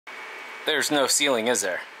there's no ceiling, is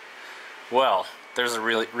there? Well, there's a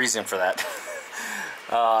real reason for that.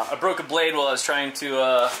 I broke a blade while I was trying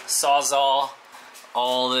to sawzall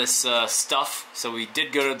all this stuff. So we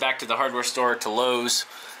did go back to the hardware store, to Lowe's.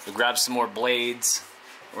 We grabbed some more blades.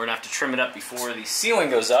 We're gonna have to trim it up before the ceiling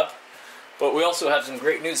goes up. But we also have some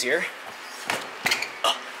great news here.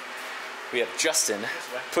 We have Justin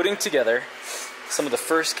putting together some of the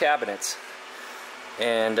first cabinets.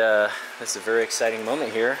 And this is a very exciting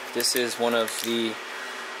moment here. This is one of the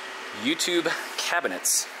YouTube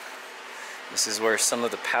cabinets. This is where some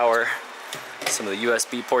of the power, some of the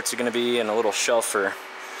USB ports are going to be, and a little shelf for,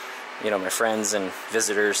 you know, my friends and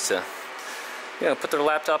visitors to, you know, put their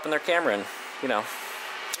laptop and their camera and, you know,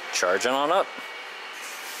 charge it on up.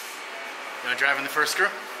 You want to drive in the first screw?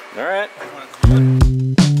 All right.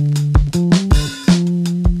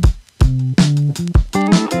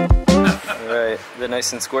 All right, they're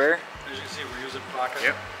nice and square. As you can see, we're using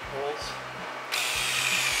pocket holes.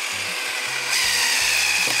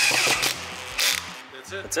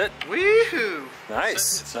 That's it. That's it. Woohoo!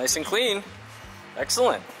 Nice, nice and clean.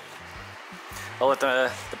 Excellent. I'll let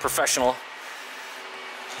the professional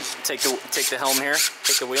take the helm here.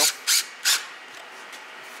 Take the wheel.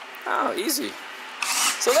 Oh, easy.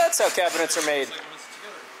 So that's how cabinets are made.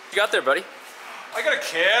 You got there, buddy? I got a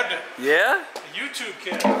cabinet. Yeah? A YouTube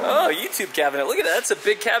cabinet. Oh, YouTube cabinet. Look at that. That's a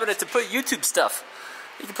big cabinet to put YouTube stuff.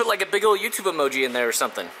 You can put like a big old YouTube emoji in there or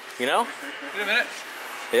something. You know? Wait a minute.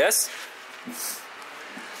 Yes?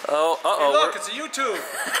 Oh, uh-oh. Hey, look, it's a YouTube.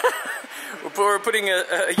 We're putting a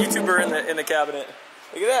YouTuber in the cabinet.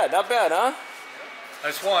 Look at that. Not bad, huh?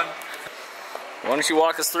 Nice one. Why don't you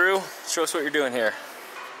walk us through? Show us what you're doing here.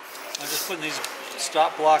 I'm just putting these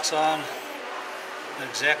stop blocks on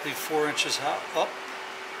exactly 4 inches up.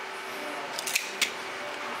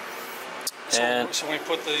 And so when we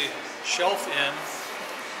put the shelf in,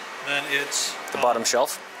 then it's... The bottom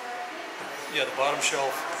shelf? Yeah, the bottom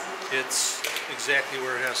shelf, it's exactly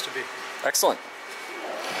where it has to be. Excellent.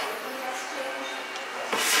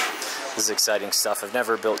 This is exciting stuff. I've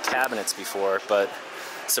never built cabinets before, but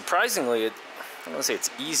surprisingly, I don't want to say it's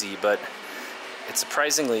easy, but it's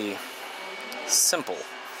surprisingly simple.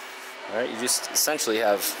 All right, you just essentially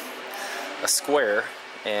have a square,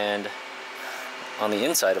 and on the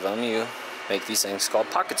inside of them, you make these things called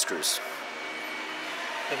pocket screws.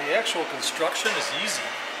 But the actual construction is easy.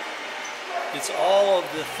 It's all of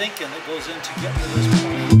the thinking that goes into getting to this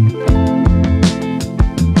point.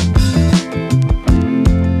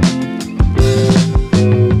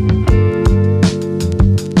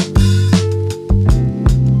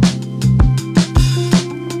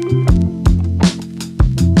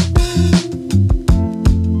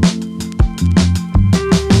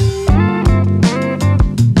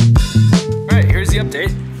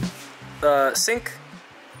 Sink,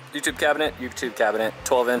 YouTube cabinet,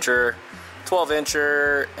 12-incher,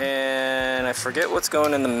 and I forget what's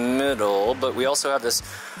going in the middle, but we also have this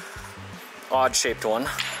odd-shaped one.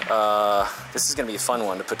 This is going to be a fun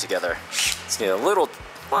one to put together. It's a little,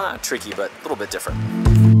 well, not tricky, but a little bit different.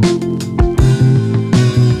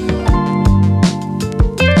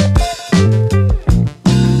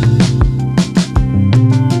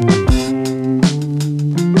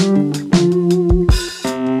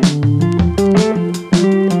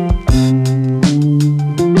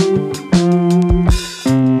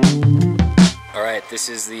 This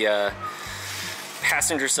is the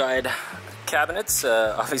passenger side cabinets.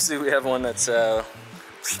 Obviously we have one that's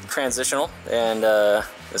transitional, and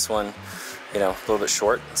this one, you know, a little bit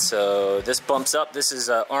short. So this bumps up. This is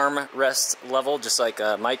arm rest level, just like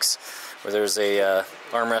Mike's, where there's a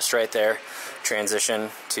armrest right there. Transition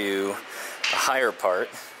to a higher part.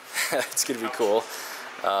 It's gonna be cool.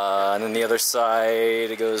 And then the other side,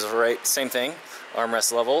 it goes right, same thing.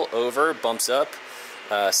 Armrest level, over, bumps up.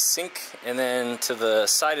 Sink, and then to the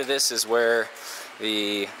side of this is where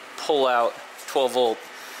the pull-out 12-volt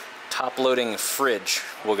top-loading fridge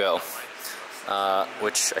will go,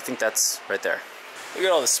 which I think that's right there. Look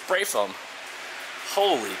at all the spray foam.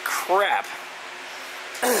 Holy crap.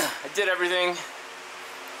 I did everything,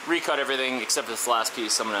 recut everything except for this last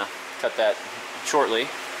piece. I'm going to cut that shortly.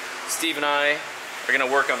 Steve and I are going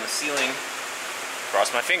to work on the ceiling.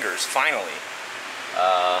 Cross my fingers, finally.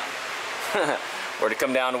 Or to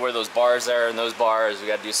come down to where those bars are, and those bars, we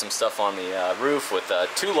got to do some stuff on the roof with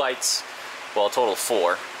 2 lights, well, a total of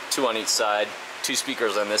 4, 2 on each side, 2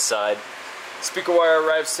 speakers on this side. Speaker wire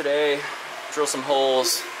arrives today. Drill some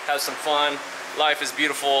holes, have some fun. Life is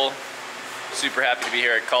beautiful. Super happy to be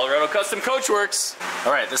here at Colorado Custom Coachworks.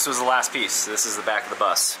 All right, this was the last piece. This is the back of the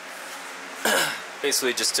bus.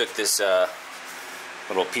 Basically, just took this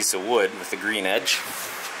little piece of wood with the green edge,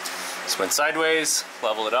 Just went sideways,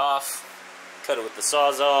 level it off, cut it with the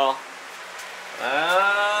Sawzall.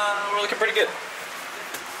 We're looking pretty good.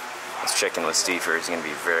 Let's check in with Steve here. He's gonna be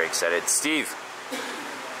very excited. Steve,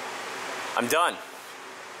 I'm done.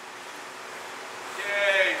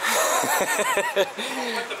 Yay!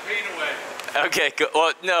 Put the paint away. Okay, good.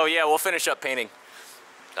 Well, no, yeah, we'll finish up painting.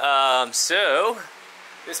 So,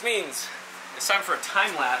 this means it's time for a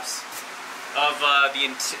time lapse of the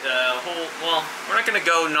whole, well, we're not gonna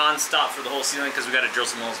go non-stop for the whole ceiling because we gotta drill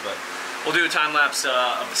some holes, but we'll do a time lapse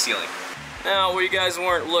of the ceiling. Now, where you guys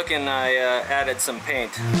weren't looking, I added some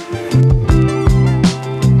paint.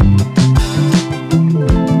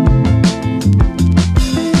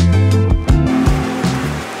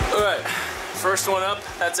 Alright, first one up,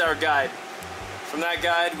 that's our guide. From that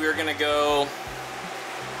guide, we're gonna go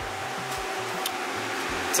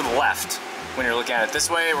to the left. When you're looking at it this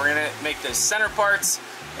way, we're gonna make the center parts,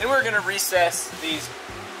 and we're gonna recess these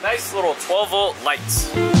nice little 12-volt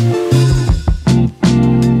lights.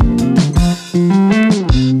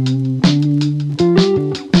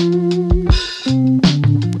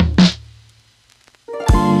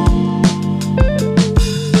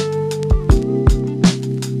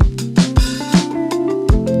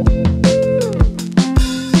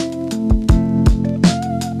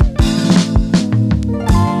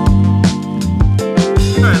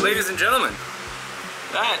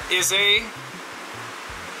 Is a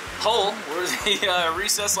hole where the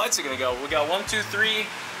recessed lights are going to go. We got 1, 2, 3.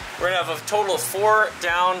 We're going to have a total of 4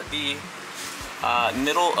 down the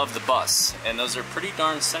middle of the bus, and those are pretty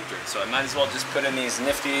darn centered. So I might as well just put in these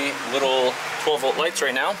nifty little 12-volt lights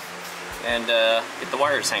right now and get the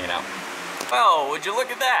wires hanging out. Oh, would you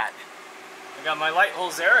look at that? I got my light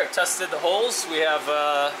holes there. I tested the holes. We have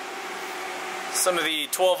some of the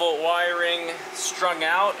 12-volt wiring strung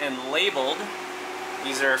out and labeled.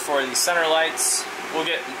 These are for the center lights. We'll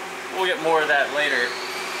get more of that later.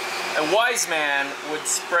 A wise man would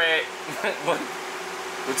spray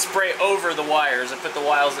would spray over the wires and put the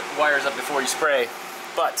wires up before you spray.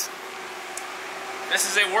 But this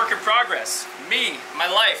is a work in progress. Me, my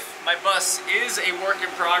life, my bus is a work in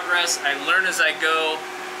progress. I learn as I go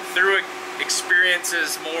through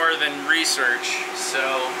experiences more than research. So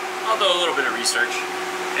I'll do a little bit of research,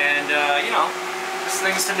 and you know, just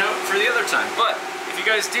things to note for the other time. But if you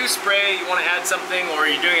guys do spray, you want to add something, or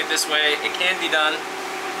you're doing it this way, it can be done.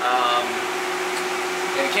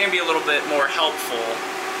 And it can be a little bit more helpful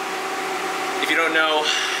if you don't know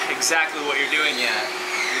exactly what you're doing yet.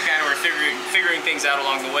 We kind of were figuring things out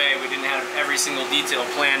along the way. We didn't have every single detail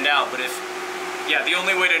planned out, but yeah, the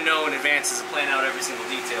only way to know in advance is to plan out every single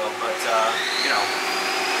detail. But you know,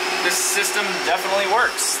 this system definitely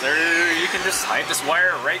works. You can just hide this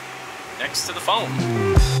wire right next to the phone.